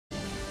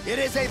It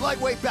is a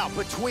lightweight bout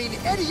between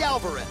Eddie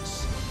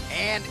Alvarez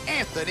and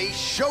Anthony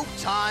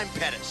Showtime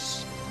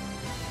Pettis.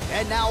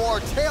 And now our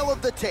tale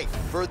of the tape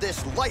for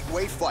this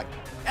lightweight fight.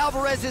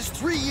 Alvarez is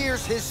 3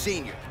 years his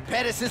senior.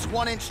 Pettis is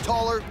 1 inch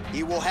taller.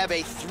 He will have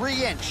a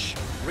 3-inch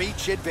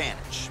reach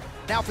advantage.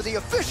 Now for the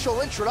official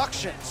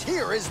introductions,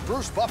 here is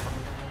Bruce Buffer.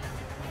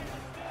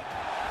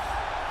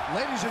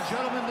 Ladies and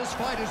gentlemen, this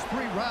fight is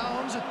 3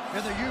 rounds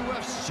in the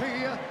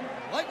UFC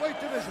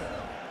lightweight division.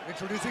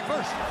 Introducing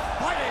first,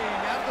 fighting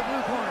out of the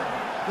blue corner.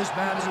 This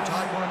man is a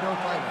Taekwondo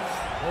fighter,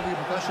 holding a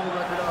professional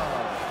record of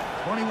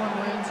 21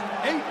 wins,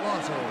 8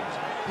 losses.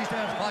 He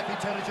stands 5 feet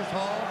 10 inches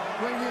tall,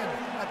 weighing in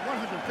at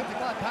 155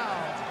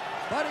 pounds.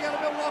 Fighting out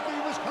of Milwaukee,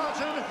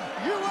 Wisconsin,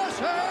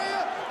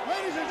 USA.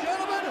 Ladies and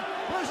gentlemen,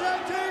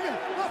 presenting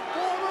the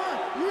former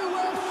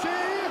UFC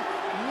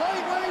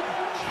lightweight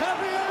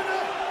champion,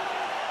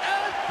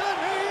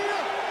 Anthony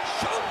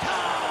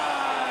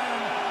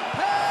Showtime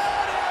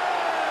Pettis!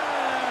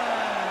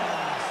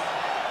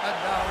 And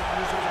now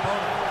introducing his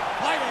opponent,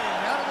 fighting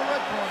out of the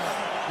red corner.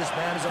 This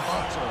man is a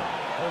boxer,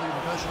 holding a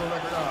professional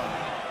record of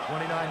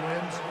 29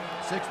 wins,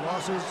 6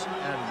 losses,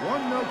 and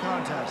 1 no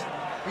contest.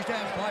 He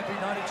stands 5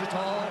 feet 9 inches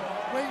tall,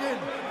 weighing in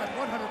at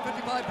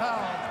 155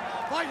 pounds.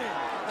 Fighting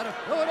out of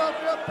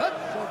Philadelphia,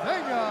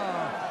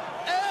 Pennsylvania,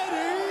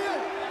 Eddie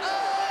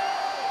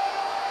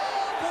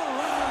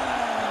Alvarez.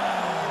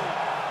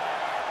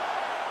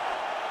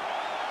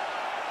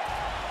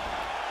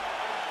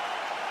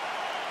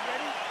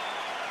 Ready?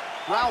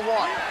 Round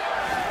 1.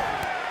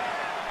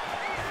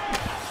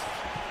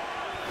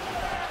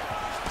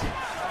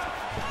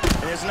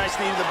 And there's a nice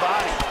knee to the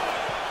body.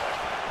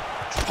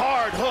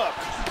 Hard hook.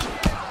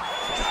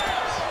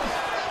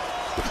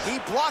 He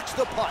blocks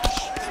the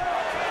punch.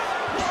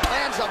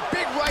 Lands a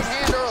big right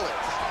hand early.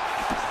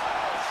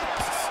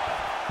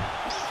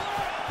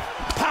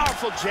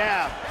 Powerful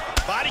jab.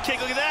 Body kick,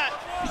 look at that.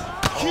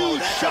 Huge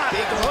That's shot. a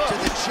big hook to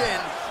the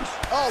chin.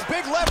 Oh,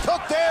 big left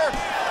hook there.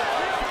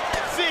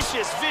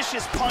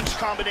 Vicious punch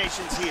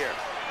combinations here.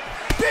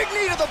 Big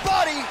knee to the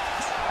body.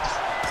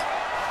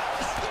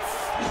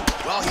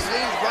 Well, he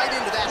leaned right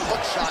into that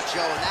hook shot,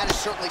 Joe, and that is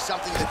certainly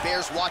something that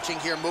bears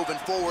watching here moving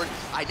forward.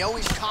 I know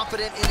he's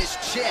confident in his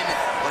chin,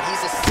 but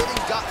he's a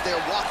sitting duck there,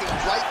 walking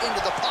right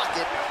into the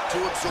pocket to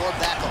absorb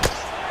that hook.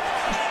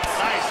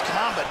 Nice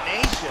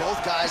combination.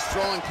 Both guys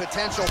throwing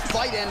potential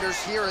fight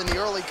enders here in the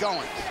early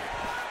going.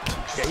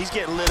 Yeah, he's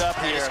getting lit up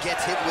here. Pettis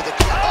gets hit with a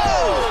kick.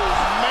 Oh,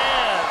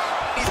 man.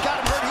 He's got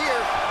him hurt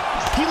here.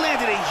 He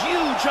landed a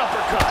huge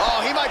uppercut.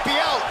 Oh, he might be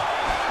out.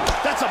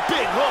 That's a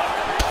big hook.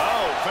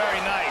 Oh, very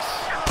nice.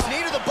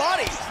 Knee to the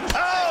body.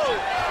 Oh!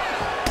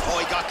 Oh,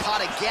 he got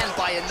caught again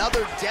by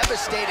another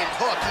devastating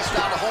hook. He's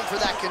found a home for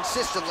that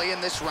consistently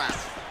in this round.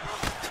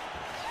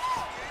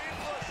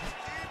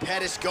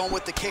 Pettis going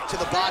with the kick to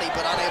the body,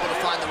 but unable to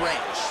find the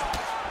range.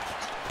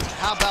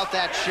 How about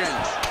that shin?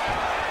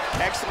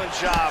 Excellent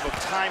job of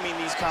timing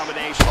these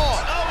combinations. Oh,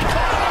 He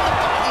caught him on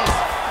the button.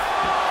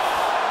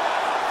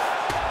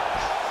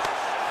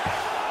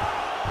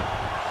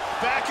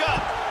 Back up.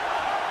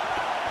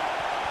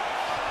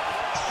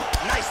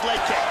 Nice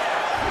leg kick.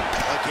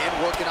 Again,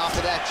 working off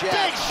of that jab.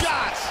 Big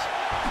shots.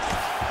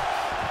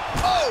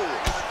 Oh!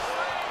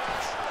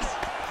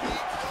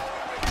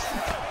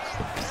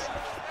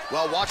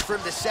 Well, watch for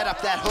him to set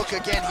up that hook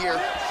again here.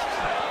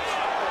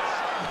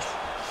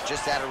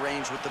 Just out of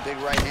range with the big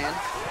right hand.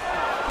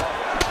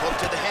 Hook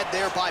to the head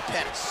there by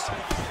Pettis.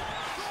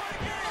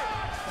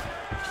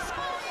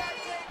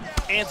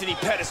 Anthony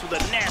Pettis with a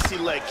nasty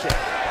leg kick.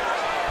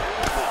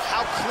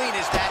 How clean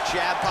is that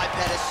jab by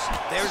Pettis?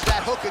 There's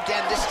that hook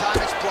again. This time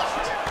it's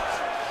blocked.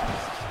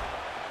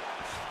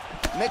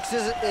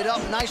 Mixes it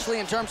up nicely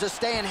in terms of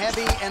staying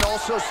heavy and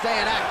also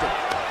staying active.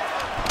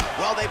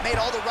 Well, they've made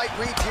all the right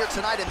reads here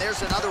tonight, and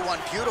there's another one.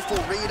 Beautiful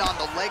read on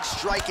the leg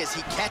strike as he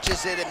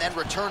catches it and then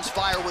returns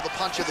fire with a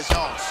punch of his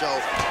own. So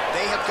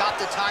they have got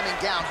the timing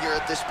down here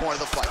at this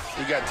point of the fight.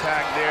 He got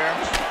tagged there.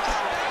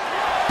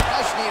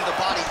 Nice knee to the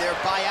body there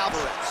by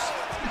Alvarez.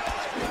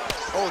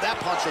 Oh, that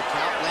punch will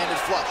count. Landed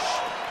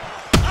flush.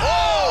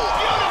 Oh,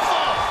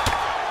 beautiful!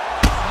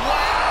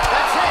 Wow!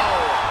 That's it.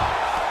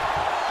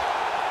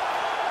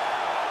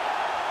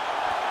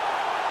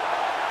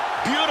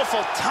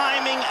 Beautiful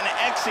timing and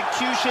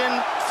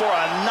execution for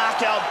a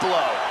knockout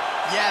blow.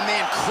 Yeah,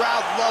 man,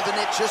 crowd loving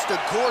it. Just a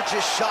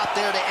gorgeous shot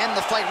there to end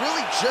the fight.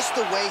 Really just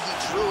the way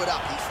he drew it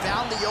up. He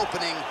found the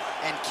opening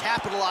and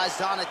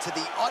capitalized on it to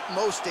the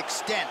utmost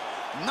extent.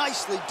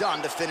 Nicely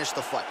done to finish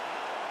the fight.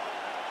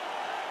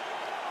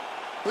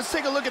 Let's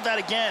take a look at that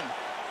again.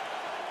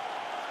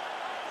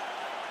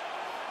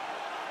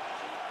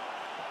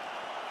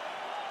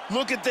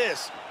 Look at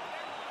this.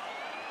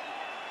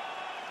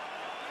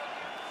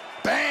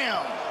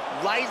 Bam!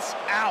 Lights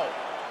out.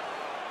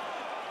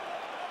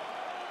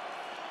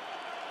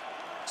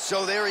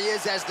 So there he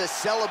is as the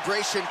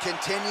celebration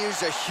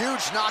continues. A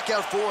huge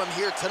knockout for him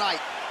here tonight.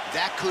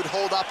 That could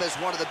hold up as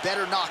one of the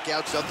better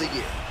knockouts of the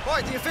year. All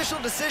right, the official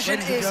decision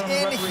is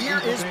in. Here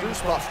is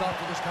Bruce Buffer. Stop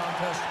to this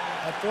contest.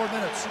 at 4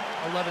 minutes,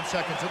 11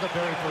 seconds of the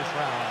very first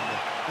round.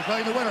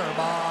 Declaring the winner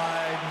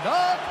by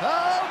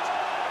knockout,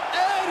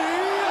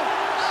 Eddie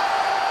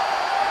Alvarez.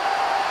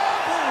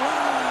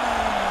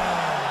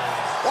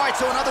 All right,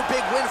 so another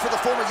big win for the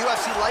former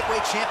UFC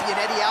lightweight champion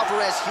Eddie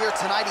Alvarez here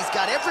tonight. He's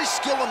got every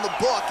skill in the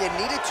book and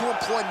needed to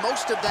employ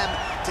most of them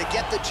to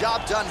get the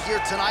job done here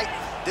tonight.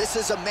 This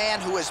is a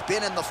man who has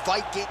been in the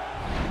fight game.